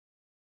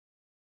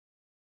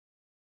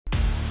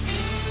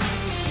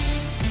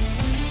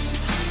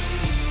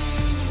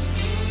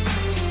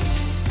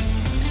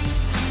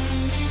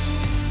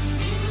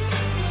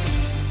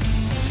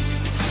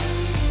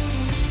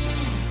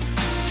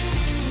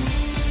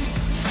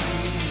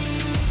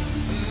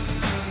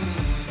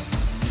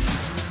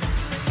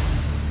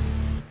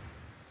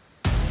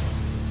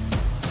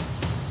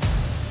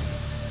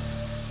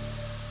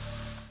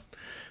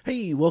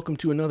Hey, welcome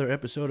to another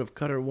episode of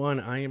Cutter One.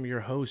 I am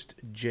your host,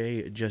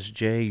 Jay, just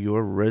Jay,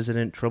 your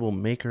resident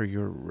troublemaker,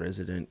 your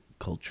resident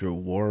culture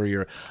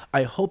warrior.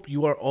 I hope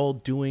you are all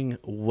doing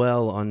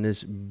well on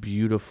this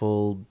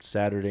beautiful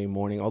Saturday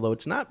morning, although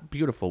it's not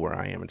beautiful where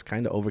I am. It's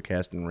kind of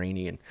overcast and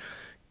rainy and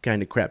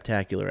kind of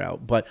craptacular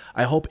out, but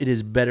I hope it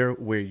is better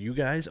where you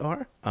guys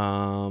are,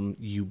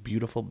 you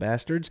beautiful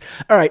bastards.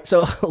 All right,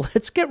 so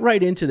let's get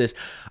right into this.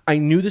 I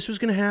knew this was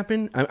going to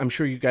happen. I'm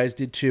sure you guys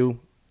did too.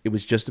 It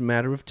was just a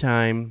matter of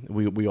time.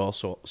 We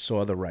also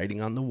saw the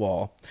writing on the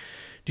wall.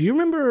 Do you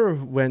remember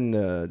when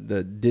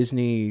the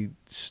Disney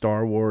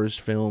Star Wars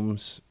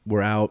films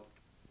were out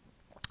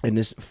and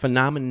this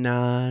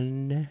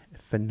phenomenon,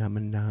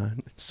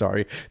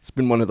 sorry, it's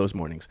been one of those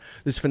mornings.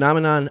 This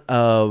phenomenon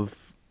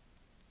of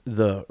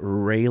the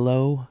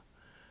Reylo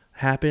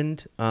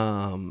happened,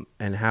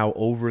 and how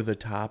over the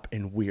top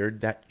and weird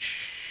that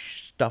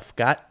stuff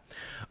got.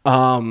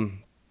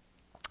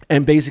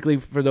 And basically,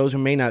 for those who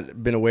may not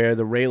have been aware,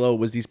 the Reylo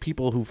was these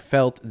people who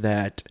felt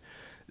that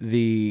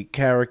the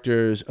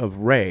characters of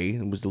Rey,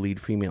 who was the lead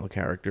female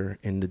character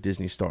in the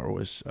Disney Star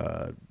Wars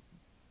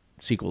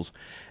sequels,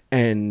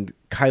 and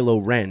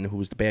Kylo Ren, who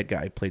was the bad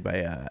guy, played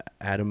by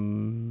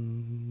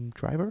Adam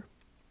Driver,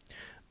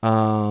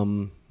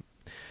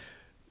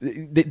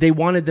 they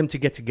wanted them to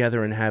get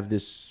together and have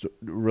this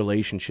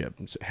relationship.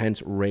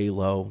 Hence,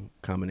 Reylo,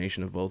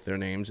 combination of both their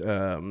names.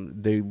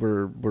 They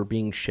were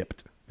being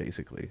shipped.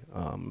 Basically,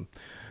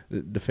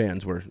 the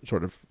fans were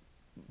sort of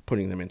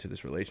putting them into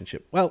this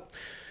relationship. Well,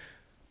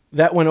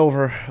 that went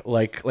over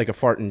like a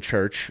fart in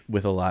church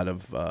with a lot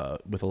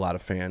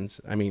of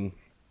fans. I mean,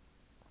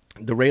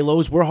 the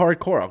Reylos were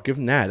hardcore. I'll give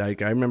them that. I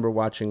remember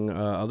watching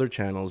other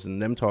channels and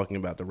them talking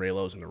about the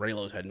Reylos, and the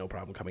Reylos had no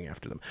problem coming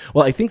after them.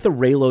 Well, I think the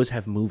Reylos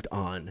have moved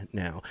on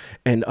now,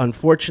 and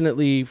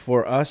unfortunately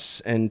for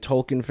us and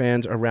Tolkien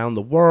fans around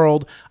the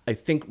world, I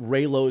think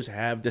Reylos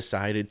have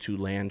decided to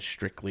land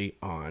strictly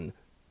on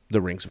the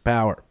Rings of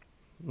Power.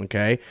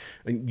 Okay,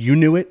 you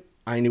knew it.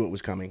 I knew it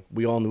was coming.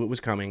 We all knew it was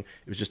coming.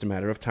 It was just a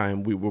matter of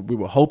time. We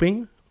were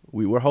hoping.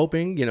 We were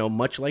hoping. You know,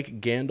 much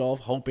like Gandalf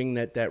hoping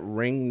that that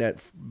ring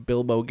that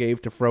Bilbo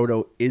gave to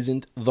Frodo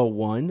isn't the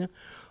one.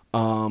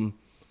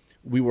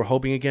 We were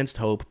hoping against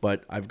hope.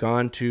 But I've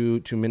gone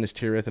to Minas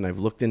Tirith and I've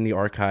looked in the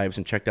archives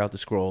and checked out the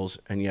scrolls.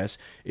 And yes,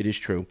 it is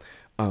true.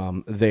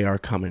 They are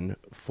coming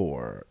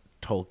for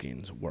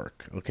Tolkien's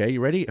work. Okay,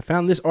 you ready? I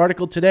found this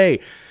article today,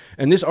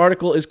 and this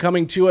article is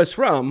coming to us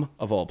from,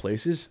 of all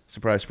places,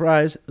 surprise,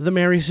 surprise, the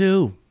Mary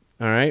Sue.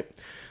 All right,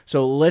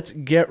 so let's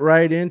get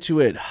right into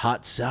it.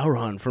 Hot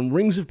Sauron from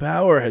Rings of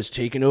Power has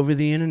taken over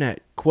the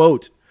internet.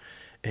 Quote,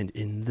 and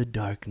in the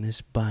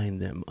darkness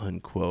bind them,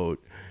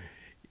 unquote.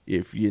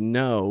 If you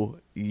know,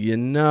 you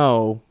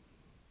know.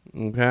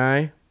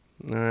 Okay?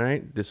 All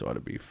right, this ought to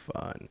be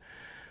fun.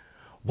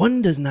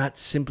 One does not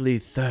simply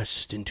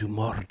thirst into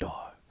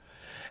Mordor.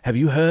 Have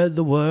you heard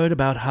the word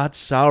about Hot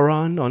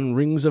Sauron on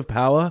Rings of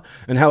Power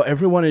and how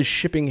everyone is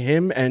shipping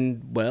him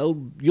and,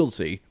 well, you'll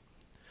see.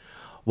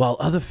 While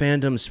other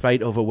fandoms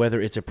fight over whether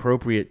it's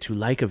appropriate to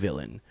like a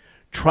villain,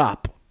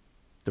 Trop,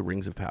 the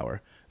Rings of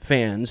Power,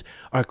 fans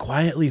are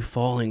quietly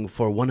falling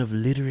for one of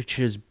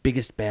literature's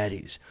biggest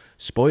baddies.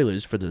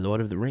 Spoilers for The Lord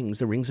of the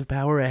Rings of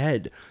Power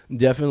ahead.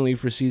 Definitely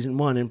for Season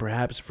 1 and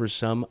perhaps for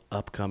some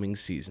upcoming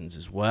seasons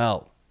as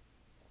well.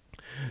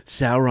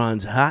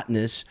 Sauron's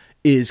hotness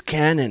is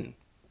canon.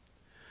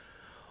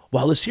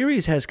 While the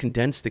series has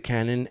condensed the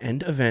canon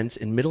and events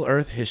in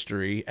Middle-earth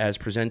history as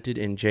presented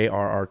in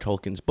J.R.R.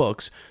 Tolkien's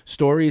books,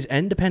 stories,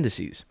 and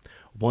appendices,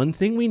 one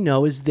thing we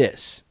know is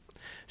this.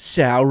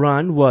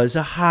 Sauron was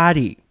a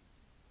hottie.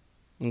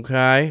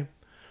 Okay?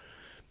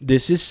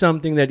 This is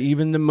something that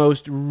even the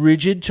most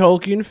rigid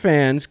Tolkien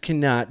fans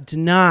cannot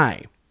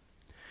deny.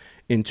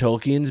 In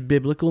Tolkien's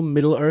biblical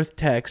Middle-earth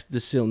text, the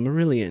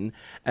Silmarillion,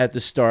 at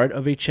the start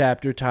of a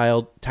chapter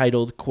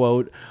titled,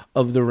 quote,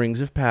 of the Rings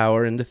of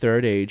Power in the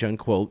Third Age,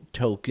 unquote,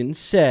 Tolkien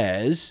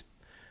says,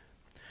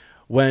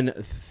 when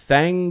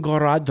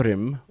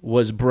Thangorodrim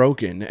was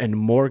broken and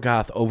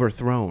Morgoth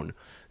overthrown,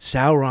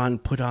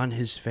 Sauron put on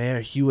his fair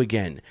hue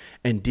again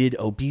and did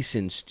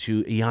obeisance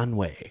to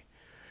Eonwe,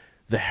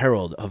 the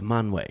herald of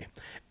Manwë,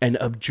 and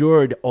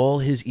abjured all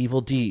his evil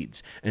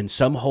deeds, and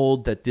some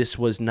hold that this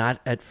was not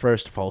at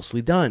first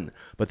falsely done,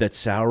 but that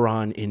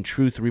Sauron in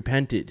truth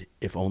repented,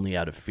 if only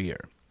out of fear.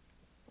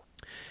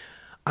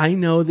 I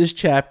know this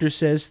chapter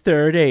says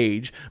Third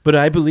Age, but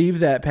I believe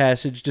that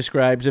passage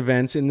describes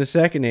events in the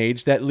Second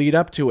Age that lead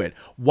up to it.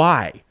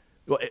 Why?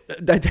 Well,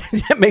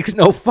 that makes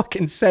no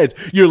fucking sense.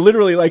 You're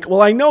literally like,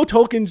 well, I know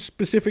Tolkien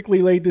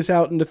specifically laid this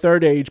out in the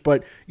Third Age,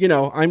 but, you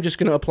know, I'm just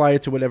going to apply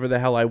it to whatever the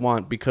hell I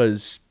want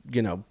because,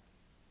 you know,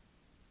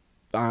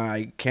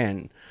 I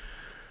can.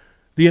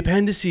 The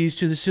appendices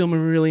to the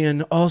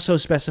Silmarillion also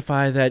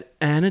specify that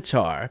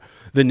Anatar,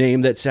 the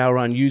name that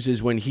Sauron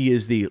uses when he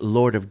is the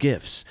Lord of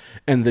Gifts,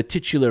 and the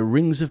titular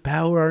Rings of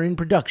Power are in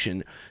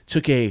production,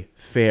 took a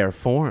fair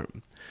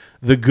form.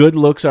 The good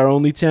looks are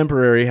only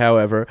temporary,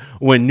 however.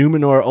 When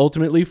Numenor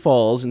ultimately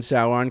falls and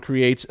Sauron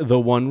creates the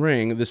One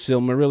Ring, the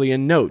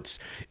Silmarillion notes,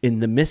 in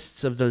the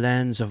mists of the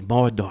lands of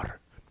Mordor.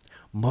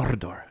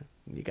 Mordor.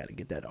 You got to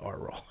get that R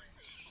roll.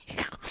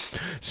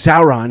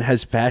 Sauron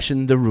has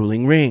fashioned the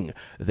ruling ring.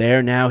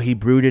 There now he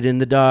brooded in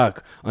the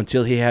dark,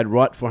 until he had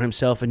wrought for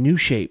himself a new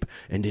shape,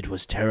 and it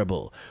was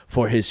terrible,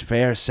 for his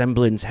fair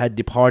semblance had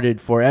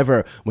departed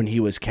forever when he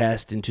was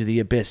cast into the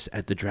abyss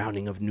at the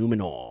drowning of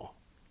Numenor.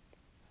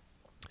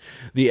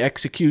 The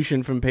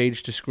execution from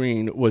page to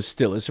screen was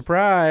still a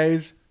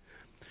surprise.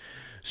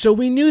 So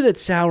we knew that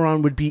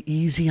Sauron would be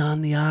easy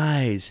on the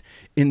eyes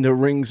in the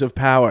Rings of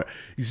Power.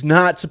 He's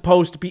not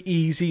supposed to be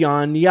easy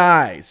on the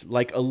eyes.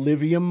 Like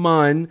Olivia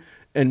Munn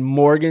and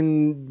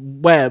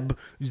Morgan Webb,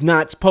 he's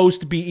not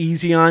supposed to be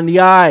easy on the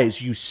eyes,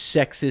 you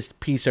sexist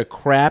piece of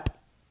crap.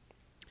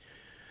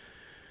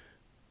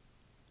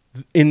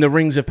 In the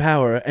Rings of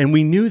Power, and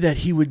we knew that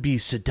he would be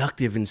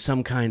seductive in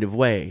some kind of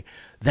way.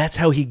 That's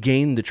how he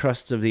gained the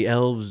trusts of the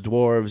elves,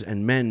 dwarves,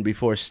 and men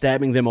before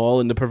stabbing them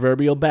all in the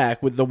proverbial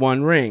back with the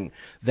One Ring.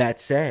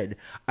 That said,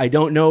 I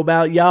don't know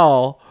about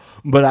y'all,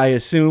 but I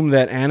assume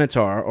that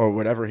Anatar, or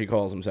whatever he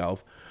calls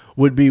himself,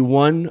 would be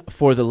one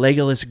for the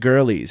Legolas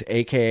girlies,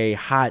 a.k.a.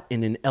 hot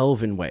in an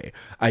elven way.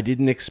 I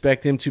didn't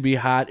expect him to be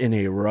hot in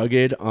a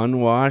rugged,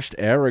 unwashed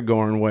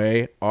Aragorn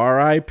way.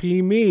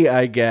 R.I.P. me,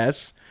 I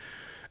guess.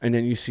 And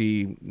then you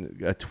see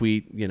a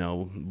tweet, you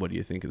know, what do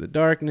you think of the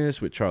darkness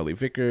with Charlie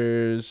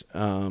Vickers?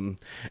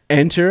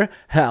 Enter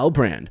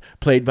Halbrand,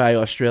 played by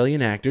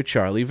Australian actor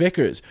Charlie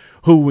Vickers,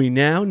 who we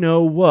now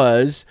know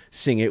was,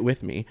 sing it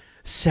with me,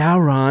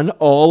 Sauron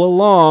all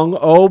along.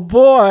 Oh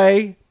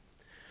boy!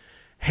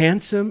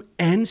 Handsome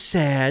and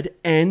sad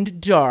and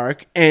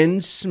dark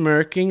and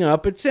smirking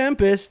up a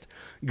tempest.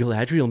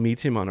 Galadriel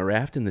meets him on a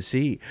raft in the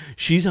sea.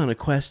 She's on a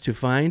quest to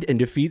find and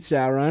defeat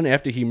Sauron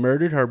after he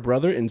murdered her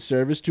brother in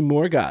service to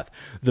Morgoth,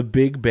 the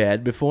big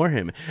bad before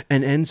him,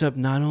 and ends up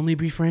not only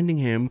befriending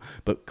him,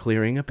 but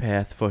clearing a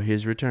path for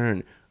his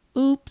return.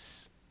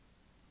 Oops.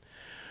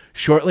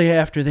 Shortly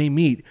after they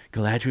meet,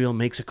 Galadriel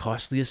makes a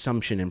costly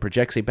assumption and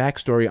projects a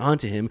backstory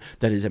onto him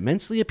that is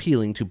immensely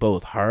appealing to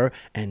both her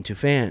and to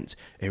fans.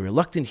 A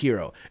reluctant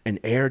hero, an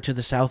heir to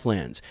the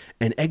Southlands,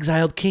 an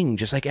exiled king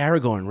just like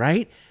Aragorn,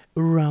 right?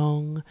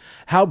 Wrong.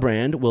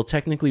 Halbrand will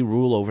technically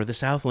rule over the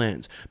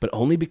Southlands, but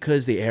only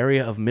because the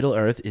area of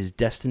Middle-earth is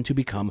destined to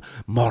become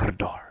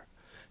Mordor.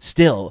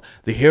 Still,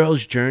 the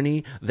hero's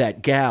journey,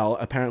 that gal,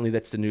 apparently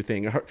that's the new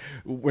thing.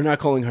 We're not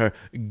calling her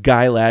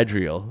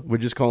Galadriel. We're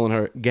just calling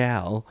her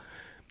Gal.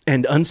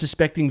 And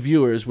unsuspecting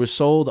viewers were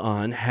sold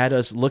on, had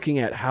us looking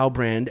at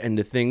Halbrand and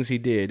the things he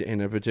did in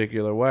a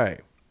particular way.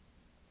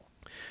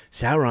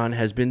 Sauron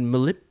has been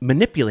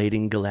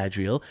manipulating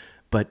Galadriel,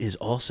 but is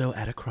also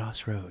at a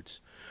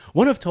crossroads.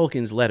 One of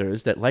Tolkien's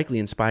letters that likely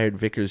inspired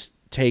Vickers'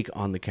 take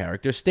on the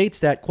character states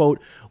that, quote,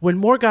 when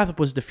Morgoth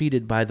was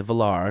defeated by the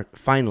Valar,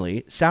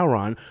 finally,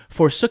 Sauron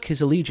forsook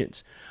his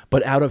allegiance,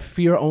 but out of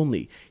fear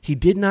only. He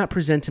did not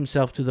present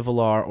himself to the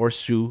Valar or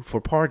sue for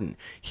pardon.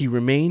 He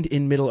remained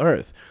in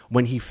Middle-earth.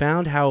 When he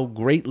found how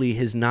greatly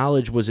his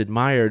knowledge was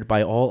admired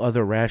by all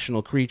other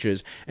rational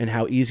creatures and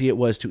how easy it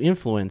was to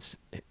influence,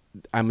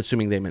 I'm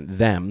assuming they meant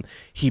them,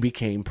 he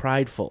became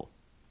prideful.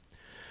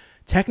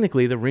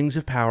 Technically, the Rings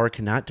of Power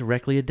cannot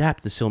directly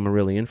adapt the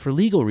Silmarillion for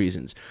legal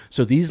reasons,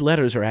 so these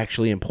letters are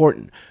actually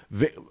important,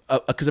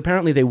 because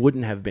apparently they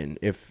wouldn't have been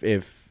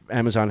if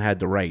Amazon had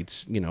the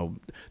rights. You know,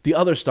 the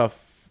other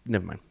stuff,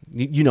 never mind.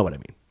 You know what I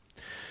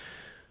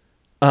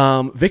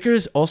mean.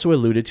 Vickers also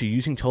alluded to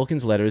using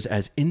Tolkien's letters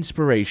as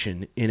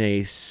inspiration in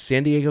a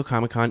San Diego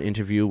Comic-Con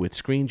interview with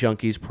Screen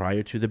Junkies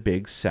prior to the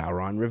big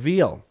Sauron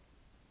reveal.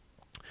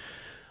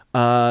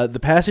 The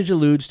passage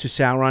alludes to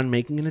Sauron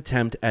making an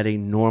attempt at a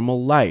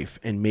normal life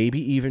and maybe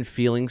even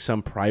feeling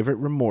some private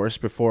remorse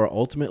before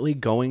ultimately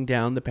going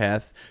down the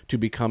path to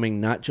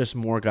becoming not just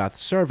Morgoth's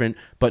servant,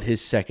 but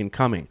his second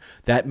coming.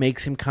 That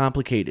makes him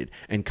complicated,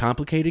 and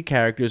complicated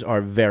characters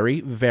are very,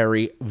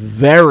 very,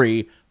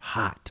 very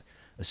hot,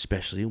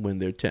 especially when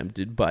they're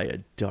tempted by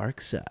a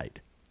dark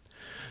side.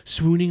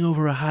 Swooning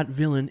over a hot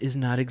villain is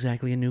not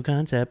exactly a new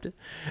concept.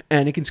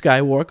 Anakin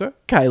Skywalker,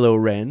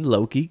 Kylo Ren,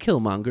 Loki,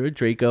 Killmonger,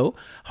 Draco,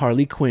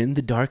 Harley Quinn,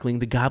 the Darkling,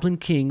 the Goblin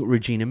King,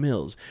 Regina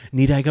Mills.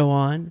 Need I go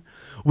on?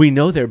 We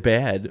know they're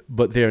bad,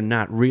 but they're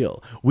not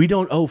real. We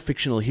don't owe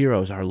fictional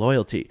heroes our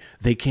loyalty.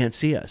 They can't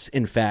see us.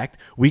 In fact,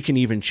 we can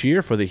even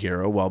cheer for the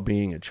hero while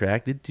being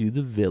attracted to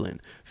the villain.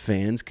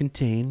 Fans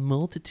contain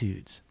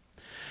multitudes.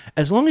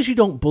 As long as you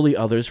don't bully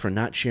others for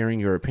not sharing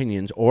your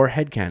opinions or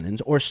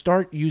headcanons, or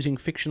start using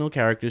fictional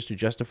characters to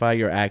justify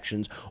your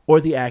actions or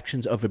the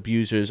actions of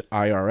abusers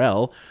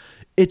IRL,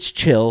 it's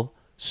chill.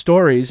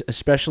 Stories,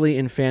 especially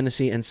in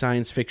fantasy and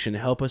science fiction,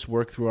 help us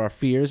work through our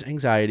fears,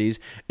 anxieties,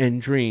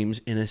 and dreams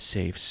in a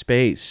safe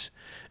space.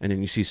 And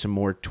then you see some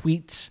more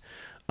tweets.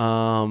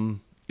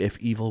 If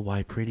evil,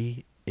 why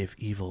pretty? If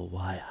evil,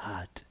 why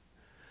hot?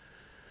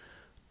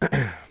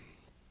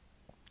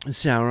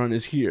 Sauron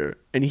is here,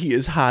 and he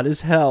is hot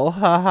as hell.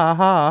 Ha ha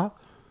ha.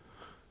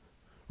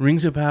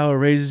 Rings of Power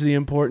raises the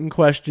important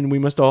question we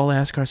must all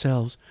ask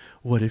ourselves.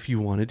 What if you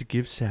wanted to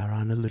give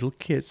Sauron a little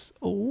kiss?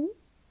 Oh.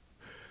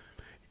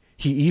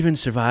 He even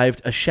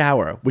survived a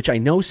shower, which I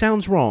know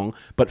sounds wrong,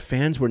 but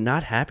fans were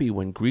not happy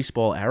when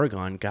Greaseball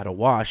Aragorn got a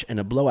wash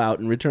and a blowout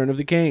in Return of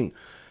the King.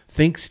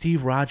 Think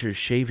Steve Rogers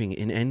shaving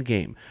in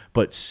Endgame,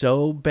 but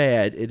so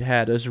bad it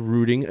had us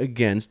rooting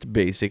against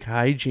basic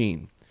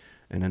hygiene.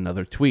 And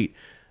another tweet.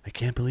 I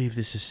can't believe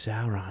this is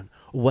Sauron.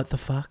 What the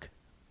fuck?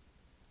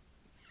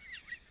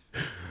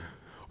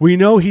 We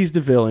know he's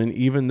the villain,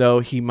 even though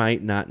he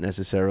might not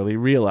necessarily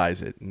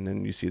realize it. And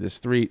then you see this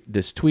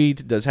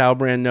tweet. Does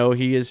Halbrand know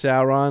he is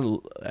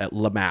Sauron?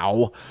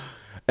 Lamau.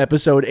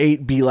 Episode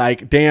 8 be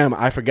like, damn,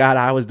 I forgot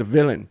I was the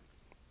villain.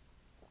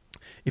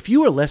 If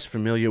you are less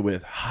familiar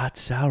with Hot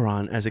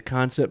Sauron as a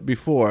concept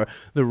before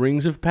the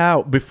Rings of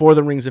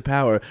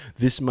Power,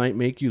 this might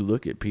make you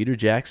look at Peter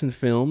Jackson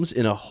films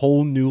in a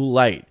whole new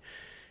light.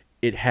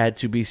 It had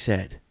to be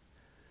said.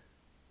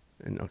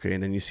 And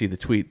then you see the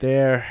tweet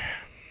there.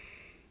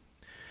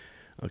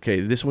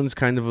 Okay, this one's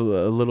kind of a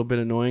little bit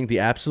annoying. The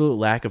absolute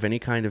lack of any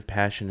kind of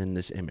passion in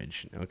this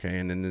image. Okay,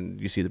 and then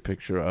you see the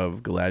picture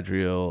of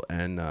Galadriel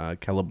and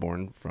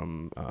Celeborn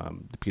from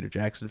the Peter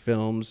Jackson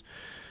films.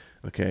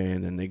 Okay,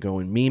 and then they go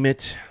and meme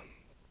it.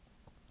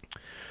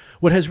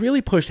 What has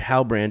really pushed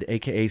Halbrand,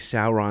 a.k.a.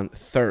 Sauron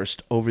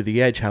Thirst, over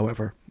the edge,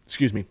 however,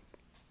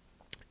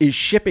 is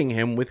shipping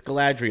him with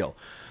Galadriel,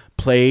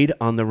 played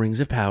on the Rings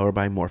of Power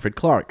by Morfydd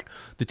Clark.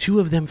 The two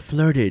of them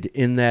flirted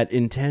in that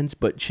intense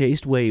but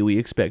chaste way we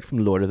expect from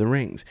Lord of the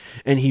Rings,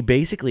 and he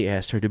basically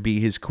asked her to be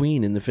his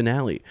queen in the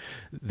finale.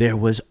 There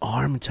was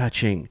arm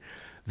touching.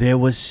 There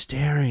was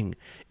staring.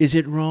 Is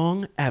it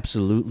wrong?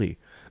 Absolutely.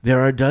 There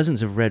are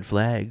dozens of red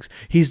flags.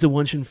 He's the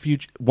once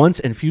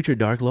and future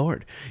Dark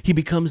Lord. He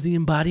becomes the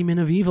embodiment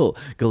of evil.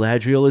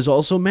 Galadriel is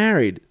also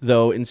married,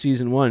 though in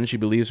Season 1 she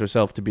believes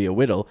herself to be a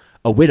widow.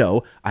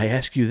 I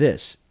ask you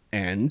this,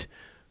 and...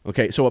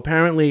 Okay, so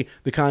apparently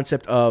the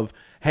concept of,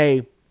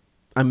 hey,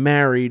 I'm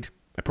married,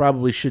 I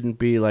probably shouldn't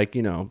be like,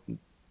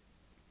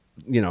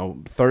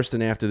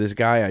 thirsting after this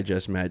guy I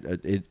just met,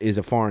 it is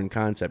a foreign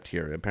concept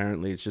here.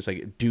 Apparently it's just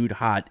like, dude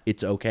hot,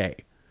 it's okay.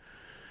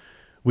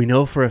 We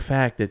know for a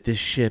fact that this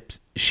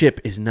ship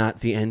is not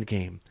the end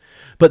game.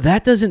 But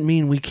that doesn't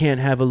mean we can't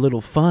have a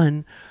little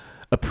fun,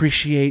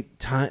 appreciate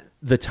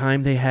the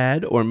time they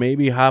had, or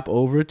maybe hop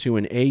over to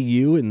an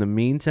AU in the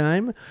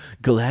meantime.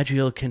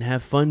 Galadriel can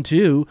have fun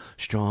too.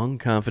 Strong,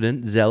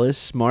 confident, zealous,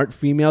 smart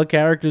female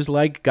characters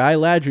like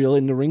Galadriel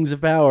in the Rings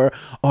of Power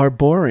are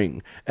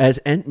boring as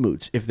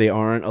Entmoots if they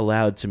aren't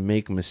allowed to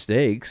make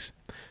mistakes.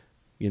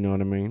 You know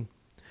what I mean?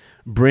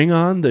 Bring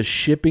on the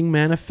shipping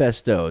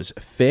manifestos,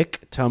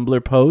 fic,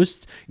 Tumblr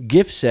posts,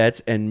 gift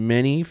sets, and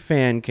many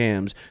fan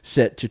cams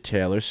set to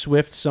Taylor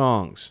Swift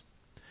songs.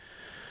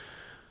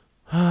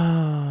 Okay,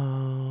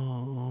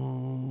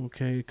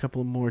 a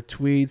couple more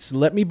tweets.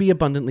 Let me be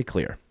abundantly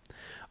clear.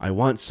 I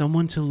want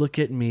someone to look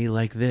at me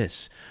like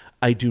this.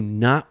 I do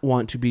not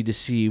want to be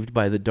deceived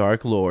by the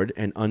Dark Lord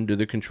and under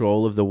the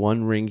control of the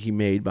one ring he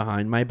made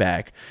behind my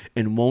back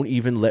and won't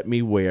even let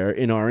me wear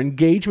in our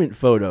engagement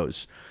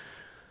photos.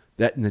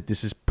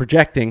 This is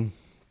projecting.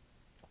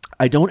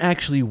 I don't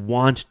actually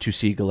want to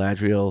see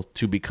Galadriel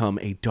to become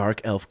a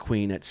dark elf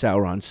queen at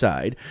Sauron's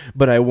side,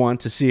 but I want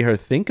to see her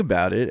think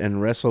about it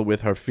and wrestle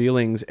with her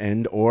feelings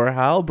and or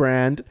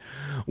Halbrand.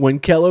 When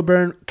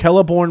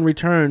Celeborn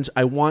returns,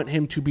 I want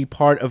him to be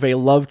part of a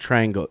love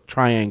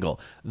triangle.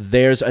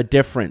 There's a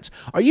difference.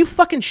 Are you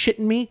fucking shitting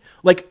me?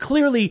 Like,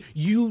 clearly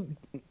you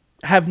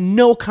have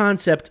no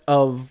concept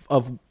of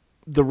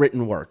the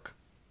written work,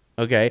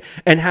 okay?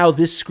 And how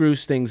this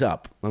screws things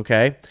up,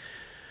 okay?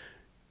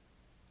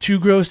 Too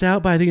grossed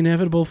out by the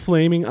inevitable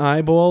flaming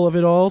eyeball of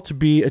it all to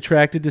be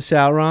attracted to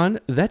Sauron?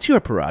 That's your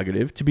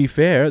prerogative. To be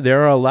fair,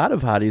 there are a lot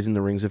of hotties in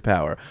the Rings of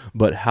Power,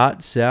 but hot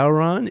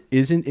Sauron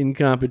isn't in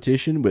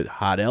competition with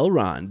hot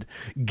Elrond,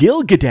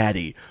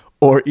 Gil-Gadaddy,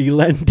 or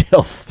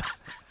Elendil.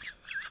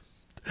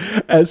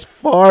 As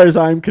far as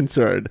I'm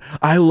concerned,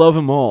 I love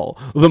them all.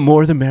 The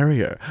more the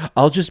merrier.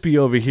 I'll just be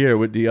over here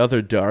with the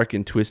other dark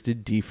and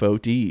twisted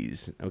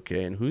devotees.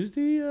 Okay, and who's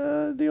the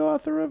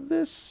author of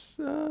this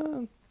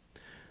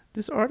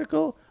this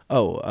article?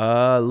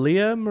 Oh,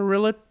 Leah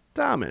Marilla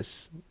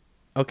Thomas.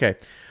 Okay.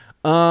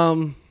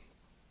 Leah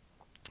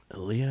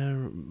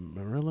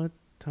Marilla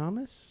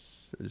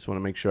Thomas? I just want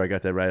to make sure I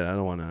got that right. I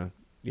don't want to,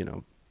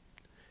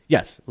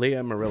 Yes,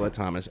 Leah Marilla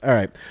Thomas. All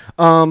right.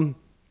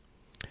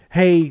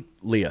 Hey,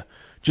 Leah,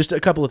 just a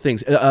couple of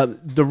things.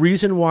 The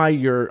reason why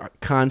your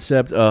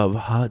concept of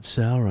hot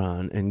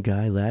Sauron and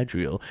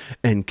Galadriel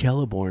and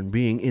Celeborn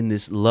being in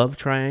this love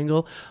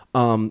triangle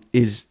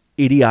is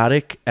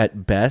idiotic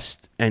at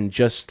best and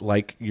just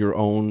like your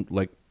own,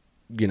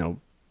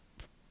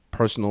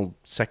 personal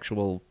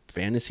sexual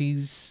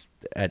fantasies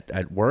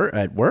at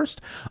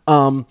worst.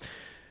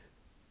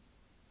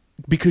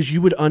 Because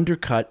you would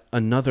undercut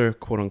another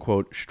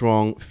quote-unquote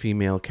strong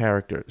female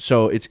character.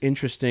 So it's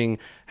interesting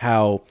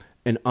how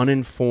an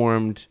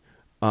uninformed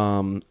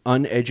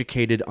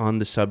uneducated on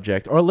the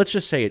subject, or let's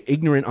just say it,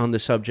 ignorant on the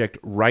subject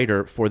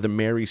writer for the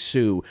Mary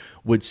Sue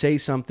would say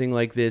something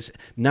like this,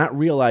 not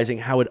realizing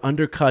how it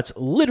undercuts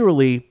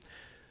literally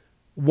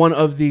one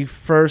of the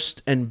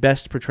first and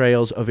best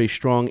portrayals of a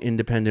strong,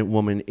 independent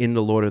woman in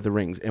The Lord of the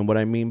Rings. And what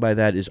I mean by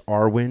that is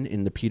Arwen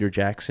in the Peter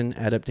Jackson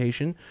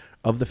adaptation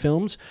of the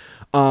films.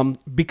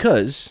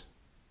 Because,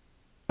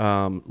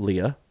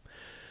 Leah,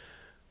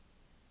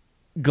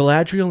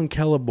 Galadriel and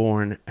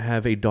Celeborn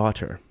have a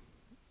daughter.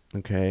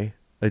 Okay,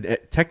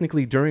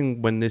 technically,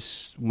 when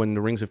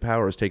the Rings of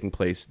Power is taking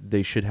place,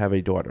 they should have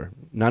a daughter.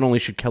 Not only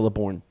should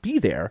Celeborn be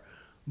there,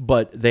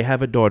 but they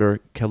have a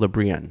daughter,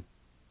 Celebrienne.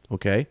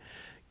 Okay,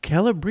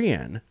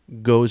 Celebrienne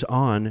goes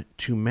on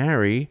to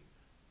marry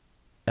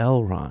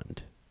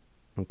Elrond.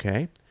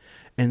 Okay,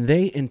 and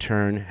they in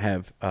turn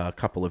have a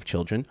couple of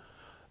children.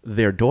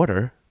 Their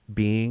daughter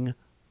being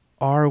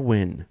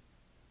Arwen,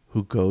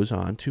 who goes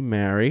on to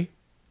marry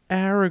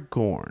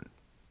Aragorn.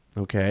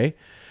 Okay,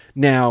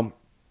 now,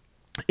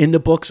 in the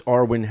books,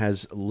 Arwen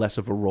has less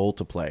of a role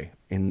to play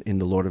in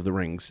The Lord of the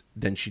Rings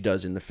than she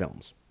does in the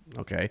films,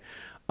 okay?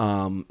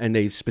 And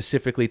they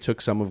specifically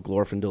took some of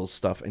Glorfindel's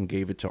stuff and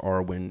gave it to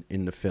Arwen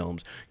in the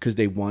films because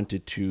they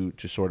wanted to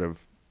sort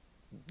of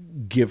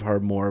give her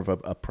more of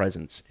a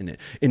presence in it.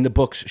 In the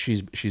books,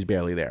 she's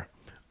barely there,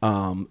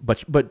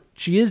 but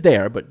she is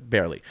there, but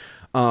barely.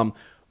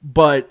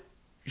 But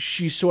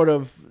she's sort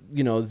of,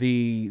 you know,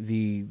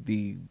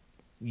 the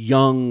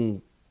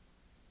young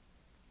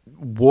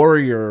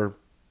warrior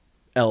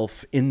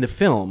elf in the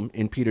film,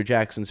 in Peter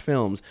Jackson's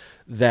films,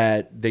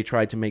 that they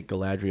tried to make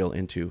Galadriel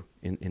into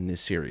in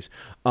this series.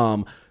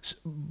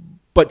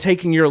 But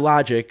taking your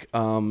logic,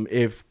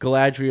 if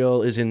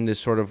Galadriel is in this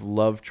sort of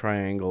love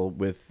triangle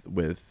with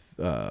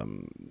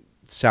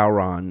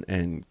Sauron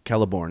and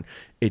Celeborn,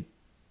 it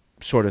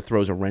sort of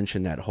throws a wrench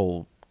in that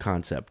whole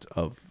concept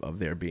of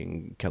there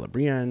being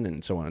Celebrienne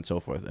and so on and so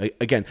forth.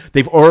 Again,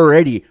 they've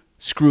already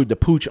screwed the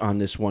pooch on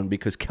this one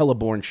because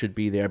Celeborn should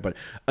be there. But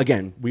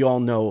again, we all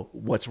know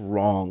what's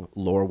wrong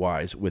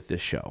lore-wise with this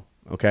show,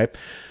 okay?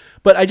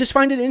 But I just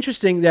find it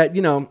interesting that,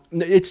 you know,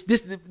 it's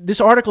this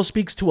article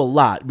speaks to a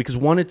lot because,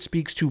 one, it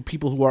speaks to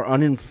people who are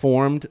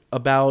uninformed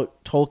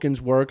about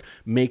Tolkien's work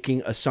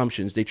making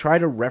assumptions. They try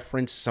to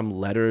reference some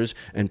letters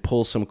and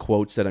pull some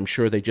quotes that I'm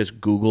sure they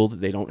just Googled.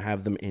 They don't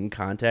have them in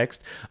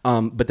context,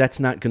 but that's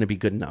not going to be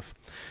good enough.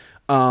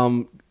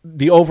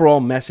 The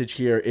overall message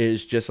here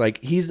is just like,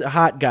 he's a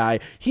hot guy.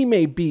 He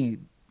may be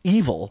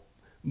evil,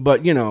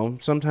 but, you know,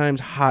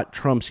 sometimes hot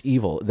trumps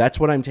evil. That's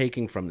what I'm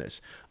taking from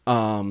this,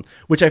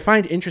 which I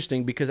find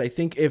interesting because I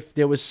think if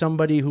there was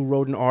somebody who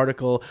wrote an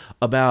article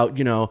about,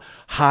 you know,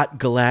 hot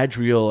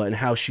Galadriel and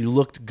how she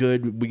looked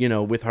good, you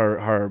know, with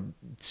her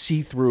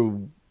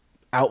see-through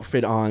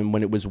outfit on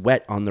when it was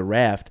wet on the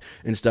raft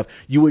and stuff,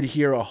 you would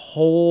hear a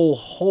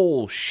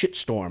whole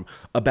shitstorm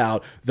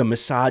about the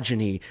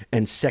misogyny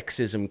and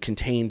sexism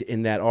contained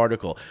in that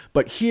article.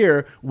 But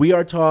here we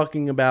are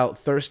talking about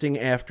thirsting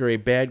after a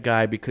bad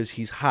guy because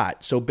he's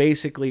hot. So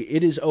basically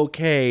it is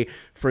okay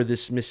for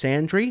this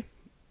misandry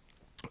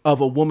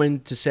of a woman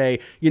to say,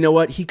 you know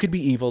what, he could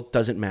be evil,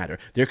 doesn't matter.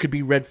 There could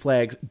be red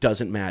flags,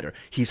 doesn't matter.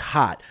 He's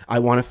hot. I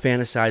want to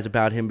fantasize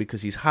about him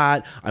because he's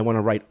hot. I want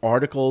to write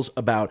articles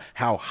about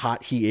how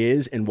hot he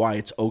is and why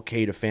it's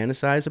okay to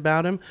fantasize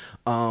about him.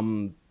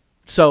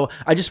 So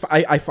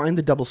I find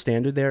the double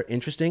standard there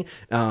interesting,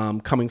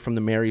 coming from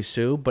the Mary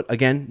Sue, but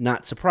again,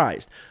 not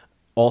surprised.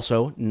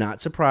 Also,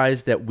 not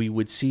surprised that we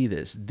would see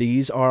this.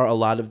 These are a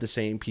lot of the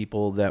same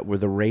people that were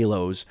the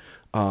Reylos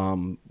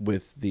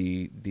with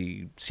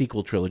the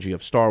sequel trilogy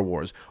of Star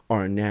Wars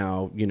are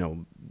now, you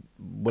know,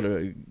 what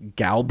a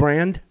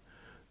Galbrand,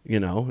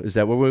 you know, is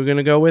that what we're going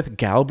to go with?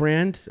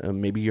 Galbrand?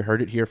 Maybe you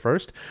heard it here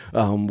first.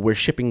 We're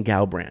shipping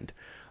Galbrand.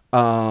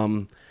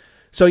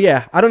 So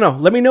yeah, I don't know.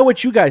 Let me know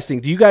what you guys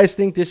think. Do you guys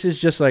think this is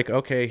just like,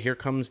 okay, here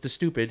comes the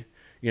stupid,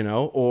 you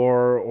know,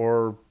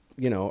 or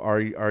you know,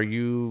 are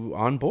you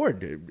on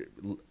board?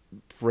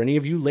 For any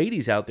of you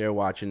ladies out there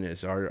watching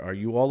this, are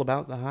you all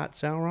about the hot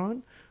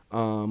Sauron?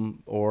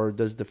 Or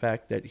does the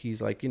fact that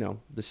he's like, you know,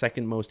 the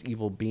second most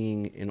evil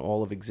being in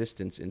all of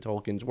existence in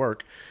Tolkien's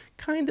work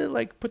kind of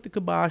like put the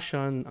kibosh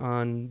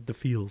on the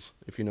feels,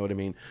 if you know what I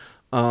mean?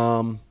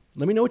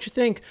 Let me know what you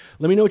think.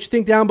 Let me know what you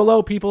think down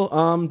below, people.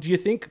 Do you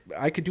think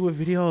I could do a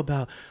video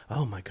about,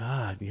 oh my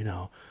God, you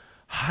know,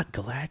 hot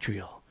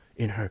Galadriel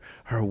in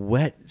her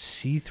wet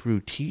see-through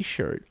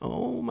t-shirt?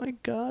 Oh my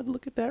God,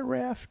 look at that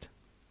raft.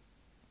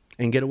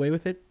 And get away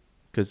with it?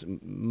 Because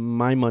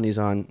my money's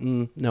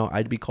on, no,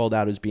 I'd be called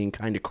out as being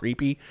kind of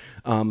creepy.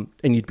 And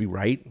you'd be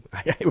right.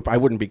 I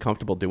wouldn't be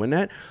comfortable doing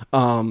that.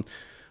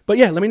 But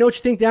yeah, let me know what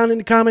you think down in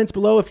the comments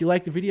below. If you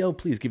like the video,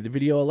 please give the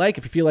video a like.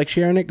 If you feel like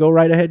sharing it, go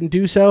right ahead and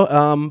do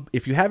so.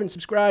 If you haven't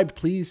subscribed,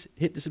 please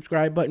hit the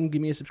subscribe button.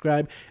 Give me a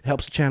subscribe. It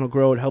helps the channel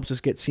grow. It helps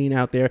us get seen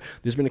out there.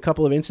 There's been a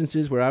couple of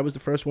instances where I was the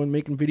first one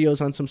making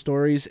videos on some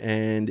stories,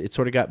 and it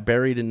sort of got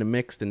buried in the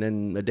mix, and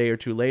then a day or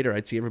two later,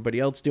 I'd see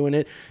everybody else doing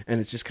it, and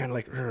it's just kind of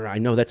like, I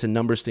know that's a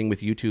numbers thing with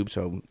YouTube,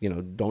 so, you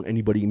know, don't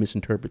anybody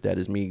misinterpret that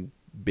as me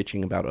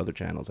bitching about other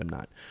channels. I'm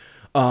not.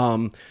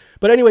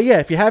 But anyway, yeah,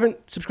 if you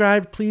haven't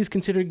subscribed, please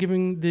consider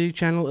giving the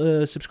channel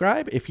a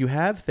subscribe. If you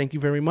have, thank you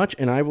very much.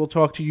 And I will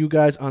talk to you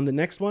guys on the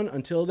next one.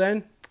 Until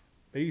then,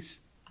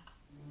 peace.